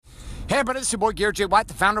Hey everybody, this is your boy Garrett J. White,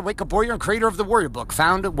 the founder of Wake Up Warrior and creator of the Warrior Book,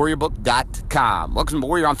 found at warriorbook.com. Welcome to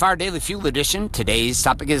Warrior on Fire Daily Fuel Edition. Today's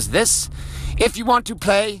topic is this: if you want to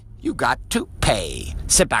play, you got to pay.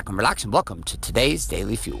 Sit back and relax and welcome to today's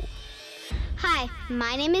Daily Fuel. Hi,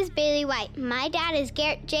 my name is Bailey White. My dad is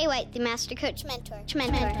Garrett J. White, the Master Coach Mentor.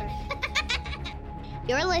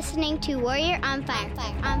 You're listening to Warrior on Fire.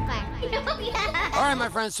 On fire. All right, my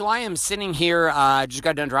friends, so I am sitting here, just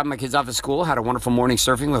got done dropping my kids off at school, had a wonderful morning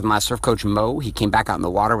surfing with my surf coach, Mo. He came back out in the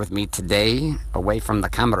water with me today, away from the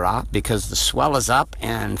camera, because the swell is up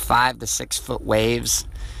and 5 to 6 foot waves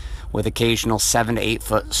with occasional 7 to 8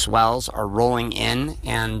 foot swells are rolling in,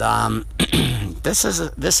 and this is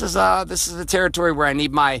the territory where I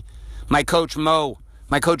need my coach Mo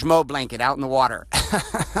blanket out in the water.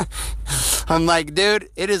 I'm like, dude,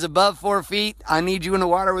 it is above 4 feet. I need you in the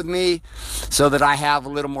water with me so that I have a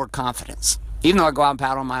little more confidence. Even though I go out and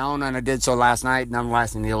paddle on my own, and I did so last night,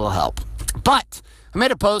 nonetheless, I need a little help. But I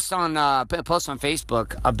made a post on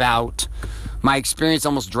Facebook about my experience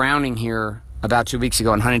almost drowning here about 2 weeks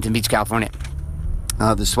ago in Huntington Beach, California.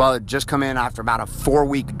 The swell had just come in after about a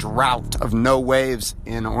 4-week drought of no waves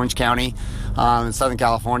in Orange County in Southern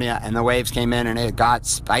California, and the waves came in and it got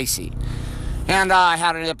spicy. And I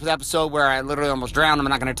had an episode where I literally almost drowned. I'm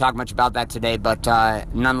not going to talk much about that today, but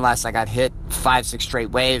nonetheless, I got hit 5-6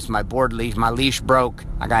 straight waves. My leash broke.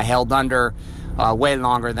 I got held under way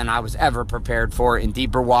longer than I was ever prepared for in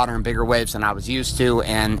deeper water and bigger waves than I was used to,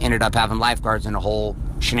 and ended up having lifeguards in a whole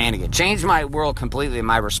shenanigan. Changed my world completely in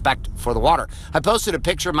my respect for the water. I posted a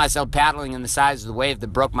picture of myself paddling in the size of the wave that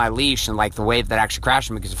broke my leash and like the wave that actually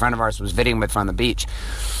crashed me because a friend of ours was videoing it from the beach.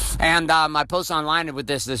 And I posted online with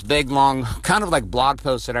this big, long, kind of like blog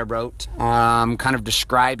post that I wrote, kind of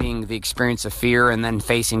describing the experience of fear and then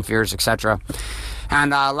facing fears, etc.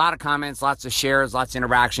 And a lot of comments, lots of shares, lots of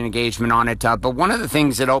interaction, engagement on it. But one of the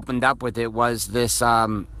things that opened up with it was this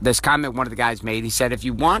comment one of the guys made. He said, if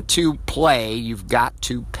you want to play, you've got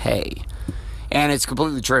to pay. And it's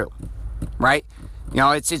completely true, right? You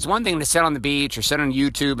know, it's one thing to sit on the beach or sit on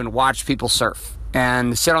YouTube and watch people surf.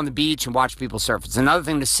 And sit on the beach and watch people surf. It's another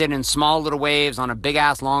thing to sit in small little waves on a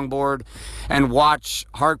big-ass longboard and watch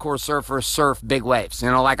hardcore surfers surf big waves.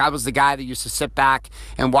 You know, like I was the guy that used to sit back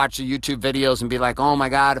and watch the YouTube videos and be like, oh my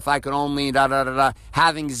God, if I could only da-da-da-da,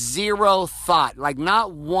 having zero thought. Like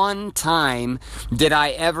not one time did I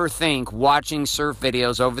ever think, watching surf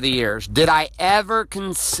videos over the years, did I ever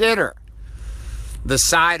consider the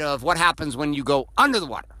side of what happens when you go under the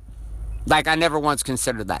water. Like, I never once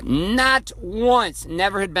considered that. Not once.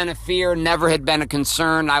 Never had been a fear, never had been a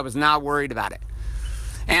concern. I was not worried about it.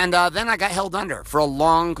 And then I got held under for a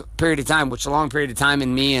long period of time, which a long period of time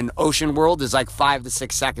in me in ocean world is like 5 to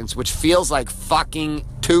 6 seconds, which feels like fucking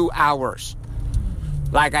 2 hours.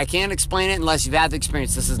 Like, I can't explain it unless you've had the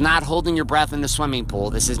experience. This is not holding your breath in the swimming pool.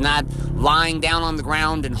 This is not lying down on the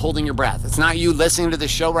ground and holding your breath. It's not you listening to the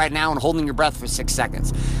show right now and holding your breath for 6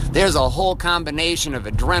 seconds. There's a whole combination of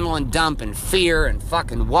adrenaline dump and fear and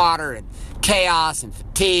fucking water and chaos and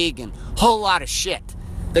fatigue and a whole lot of shit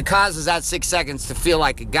that causes that 6 seconds to feel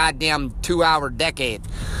like a goddamn 2-hour decade.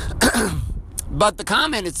 But the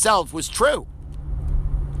comment itself was true.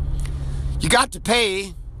 You got to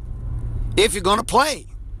pay if you're going to play.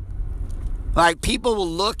 Like, people will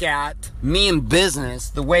look at me in business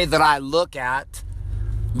the way that I look at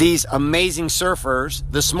these amazing surfers.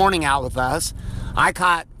 This morning out with us, I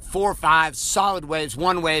caught 4 or 5 solid waves.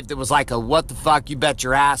 One wave that was like a what the fuck, you bet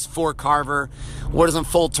your ass, 4 carver. Wasn't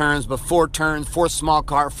full turns, but 4 turns, 4 small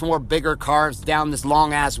carve, 4 bigger carves down this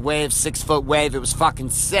long ass wave, 6 foot wave. It was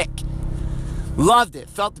fucking sick. Loved it.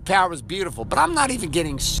 Felt the power was beautiful. But I'm not even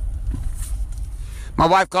getting... My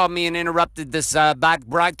wife called me and interrupted this back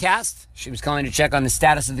broadcast. She was calling to check on the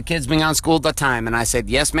status of the kids being on school at the time. And I said,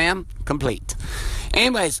 yes, ma'am, complete.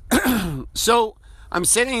 Anyways, so I'm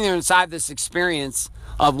sitting there inside this experience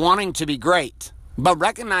of wanting to be great, but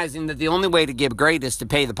recognizing that the only way to get great is to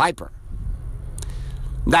pay the piper.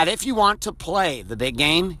 That if you want to play the big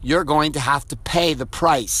game, you're going to have to pay the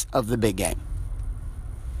price of the big game.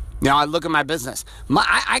 Now, I look at my business.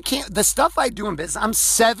 I can't, the stuff I do in business, I'm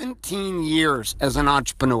 17 years as an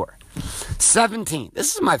entrepreneur. 17.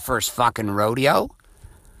 This is my first fucking rodeo.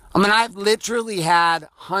 I mean, I've literally had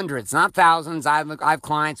hundreds, not thousands. I have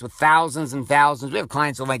clients with thousands and thousands. We have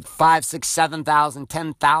clients with like 5, 6, 7,000,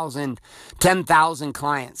 10,000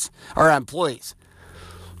 clients or employees,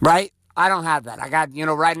 right? I don't have that. I got,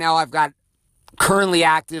 right now I've got currently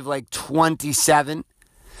active like 27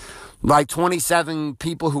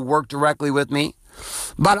 people who work directly with me.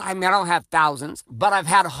 But I don't have thousands, but I've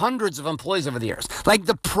had hundreds of employees over the years. Like,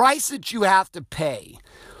 the price that you have to pay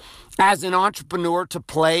As an entrepreneur, to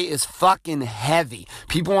play is fucking heavy.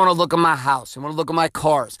 People want to look at my house. They want to look at my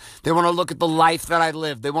cars. They want to look at the life that I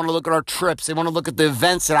live. They want to look at our trips. They want to look at the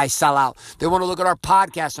events that I sell out. They want to look at our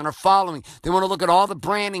podcast and our following. They want to look at all the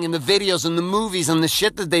branding and the videos and the movies and the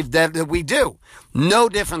shit that we do. No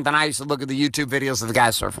different than I used to look at the YouTube videos of the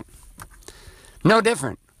guys surfing. No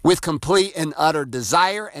different. With complete and utter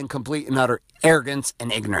desire and complete and utter arrogance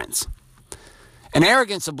and ignorance. An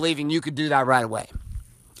arrogance of believing you could do that right away.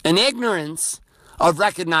 An ignorance of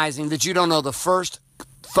recognizing that you don't know the first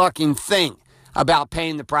fucking thing about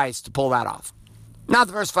paying the price to pull that off. Not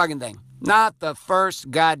the first fucking thing. Not the first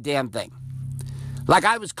goddamn thing. Like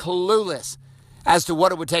I was clueless as to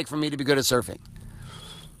what it would take for me to be good at surfing.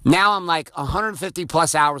 Now I'm like 150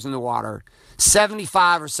 plus hours in the water,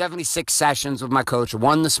 75 or 76 sessions with my coach,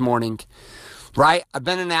 one this morning, right? I've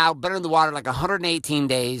been in the water like 118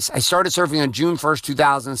 days. I started surfing on June 1st,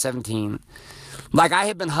 2017. Like I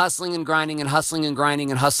had been hustling and grinding and hustling and grinding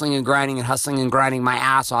and hustling and grinding and hustling and grinding my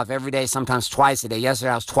ass off every day, sometimes twice a day.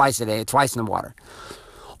 Yesterday I was twice a day, twice in the water.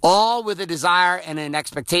 All with a desire and an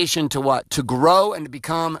expectation to what? To grow and to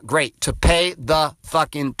become great, to pay the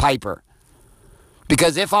fucking piper.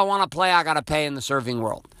 Because if I want to play, I got to pay in the surfing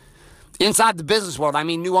world. Inside the business world, I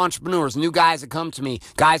mean new entrepreneurs, new guys that come to me,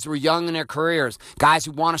 guys who are young in their careers, guys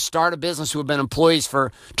who want to start a business who have been employees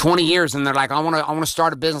for 20 years and they're like, I want to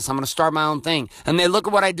start a business, I'm going to start my own thing. And they look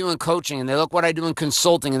at what I do in coaching and they look what I do in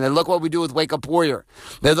consulting and they look what we do with Wake Up Warrior.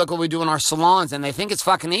 They look what we do in our salons and they think it's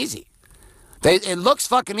fucking easy. It looks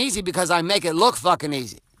fucking easy because I make it look fucking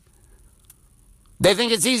easy. They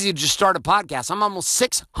think it's easy to just start a podcast. I'm almost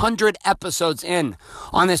 600 episodes in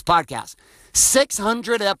on this podcast.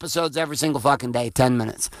 600 episodes every single fucking day, 10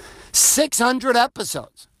 minutes. 600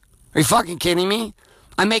 episodes. Are you fucking kidding me?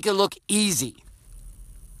 I make it look easy.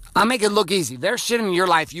 I make it look easy. There's shit in your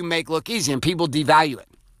life you make look easy and people devalue it.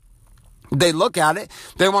 They look at it,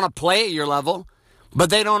 they want to play at your level, but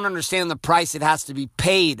they don't understand the price it has to be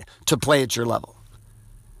paid to play at your level.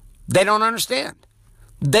 They don't understand.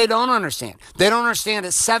 They don't understand. They don't understand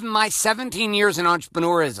that my 17 years in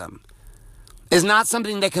entrepreneurism is not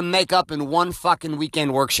something they can make up in one fucking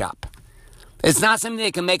weekend workshop. It's not something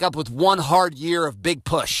they can make up with one hard year of big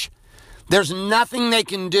push. There's nothing they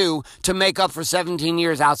can do to make up for 17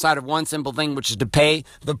 years outside of one simple thing, which is to pay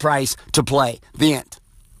the price to play. The end.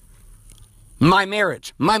 My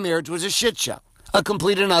marriage was a shit show. A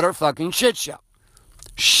complete and utter fucking shit show.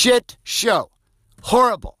 Shit show.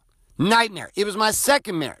 Horrible. Nightmare. It was my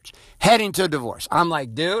second marriage. Heading to a divorce. I'm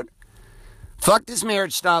like, dude, fuck this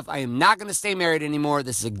marriage stuff. I am not going to stay married anymore.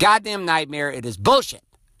 This is a goddamn nightmare. It is bullshit.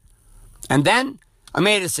 And then I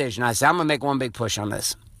made a decision. I said, I'm going to make one big push on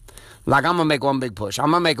this. Like, I'm going to make one big push. I'm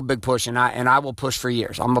going to make a big push, and I will push for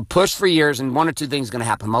years. I'm going to push for years, and one or two things are going to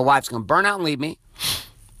happen. My wife's going to burn out and leave me,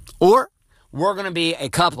 or we're going to be a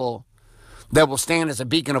couple that will stand as a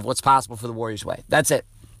beacon of what's possible for the Warriors way. That's it.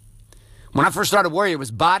 When I first started Warrior, it was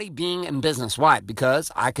body, being, and business. Why? Because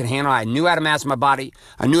I knew how to master my body.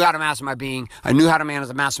 I knew how to master my being. I knew how to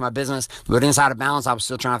master my business. But inside of balance, I was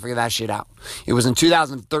still trying to figure that shit out. It was in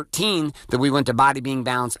 2013 that we went to body, being,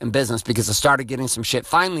 balance, and business because I started getting some shit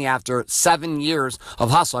finally after 7 years of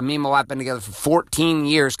hustle. Me and my wife have been together for 14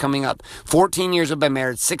 years coming up. 14 years we've been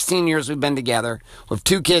married. 16 years we've been together. We have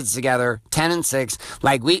 2 kids together, 10 and 6.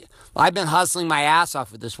 I've been hustling my ass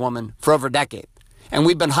off with this woman for over a decade. And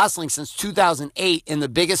we've been hustling since 2008 in the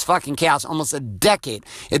biggest fucking chaos, almost a decade.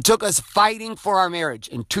 It took us fighting for our marriage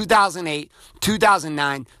in 2008,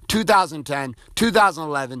 2009, 2010,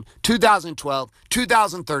 2011, 2012,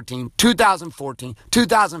 2013, 2014,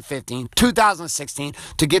 2015, 2016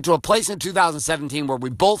 to get to a place in 2017 where we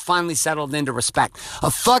both finally settled into respect. A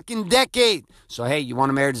fucking decade. So, hey, you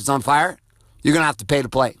want a marriage that's on fire? You're going to have to pay to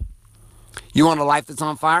play. You want a life that's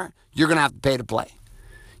on fire? You're going to have to pay to play.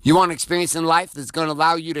 You want an experience in life that's going to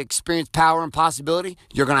allow you to experience power and possibility?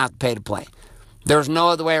 You're going to have to pay to play. There's no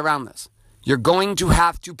other way around this. You're going to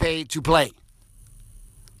have to pay to play.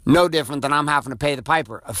 No different than I'm having to pay the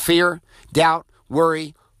piper of fear, doubt,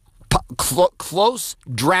 worry, close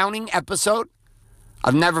drowning episode.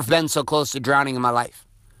 I've never been so close to drowning in my life.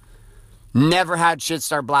 Never had shit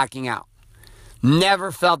start blacking out.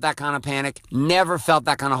 Never felt that kind of panic. Never felt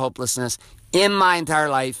that kind of hopelessness in my entire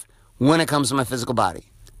life when it comes to my physical body.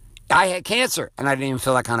 I had cancer, and I didn't even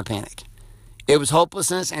feel that kind of panic. It was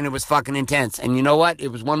hopelessness, and it was fucking intense. And you know what? It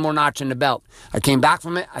was one more notch in the belt. I came back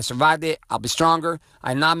from it. I survived it. I'll be stronger.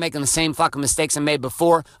 I'm not making the same fucking mistakes I made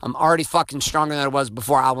before. I'm already fucking stronger than I was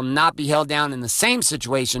before. I will not be held down in the same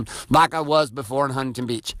situation like I was before in Huntington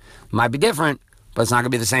Beach. Might be different, but it's not going to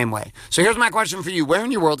be the same way. So here's my question for you. Where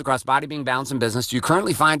in your world across body, being, balance, and business do you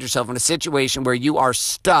currently find yourself in a situation where you are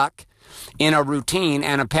stuck in a routine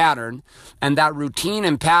and a pattern, and that routine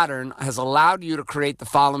and pattern has allowed you to create the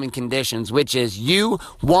following conditions, which is you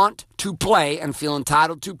want to play and feel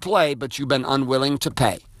entitled to play, but you've been unwilling to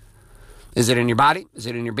pay. Is it in your body? Is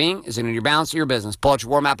it in your being? Is it in your balance or your business? Pull out your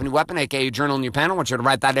war map and your weapon, aka your journal and your pen. I want you to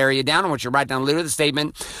write that area down. I want you to write down literally the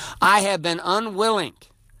statement, I have been unwilling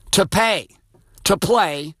to pay, to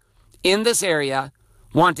play in this area,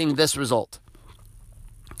 wanting this result.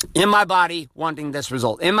 In my body, wanting this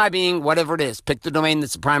result. In my being, whatever it is. Pick the domain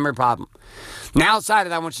that's the primary problem. Now, outside of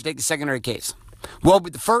that, I want you to take the secondary case. Well,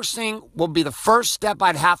 the first thing will be the first step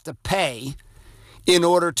I'd have to pay in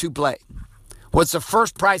order to play. What's the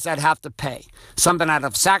first price I'd have to pay? Something I'd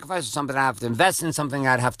have to sacrifice, or something I'd have to invest in, something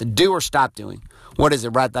I'd have to do or stop doing. What is it?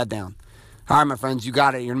 Write that down. All right, my friends, you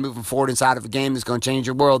got it. You're moving forward inside of a game that's going to change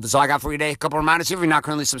your world. That's all I got for you today. A couple of reminders here. If you're not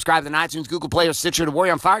currently subscribed to iTunes, Google Play, or Stitcher to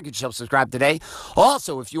Warrior on Fire, get yourself subscribed today.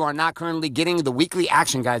 Also, if you are not currently getting the weekly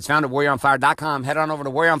action guides found at warrioronfire.com, head on over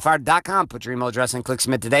to warrioronfire.com, put your email address and click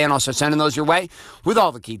submit today, and also sending those your way with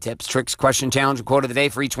all the key tips, tricks, question, challenge, and quote of the day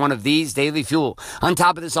for each one of these daily fuel. On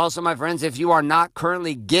top of this, also, my friends, if you are not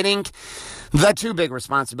currently getting the two big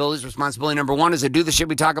responsibilities. Responsibility number one is to do the shit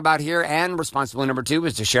we talk about here, and responsibility number two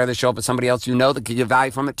is to share this show up with somebody else you know that could get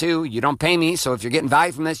value from it too. You don't pay me, so if you're getting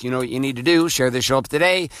value from this, you know what you need to do. Share this show up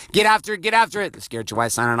today. Get after it, get after it. This is Garrett J.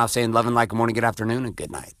 White signing off saying love and light, good morning, good afternoon, and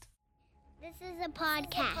good night. This is a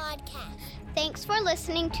podcast. Thanks for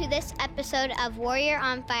listening to this episode of Warrior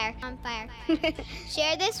on Fire.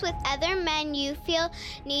 Share this with other men you feel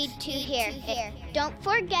need to hear. Don't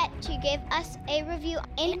forget to give us a review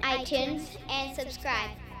in iTunes and subscribe.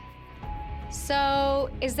 So,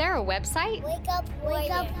 is there a website?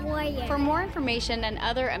 Wake up, warrior. For more information and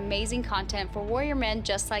other amazing content for warrior men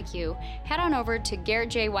just like you, head on over to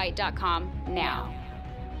GarrettJWhite.com now.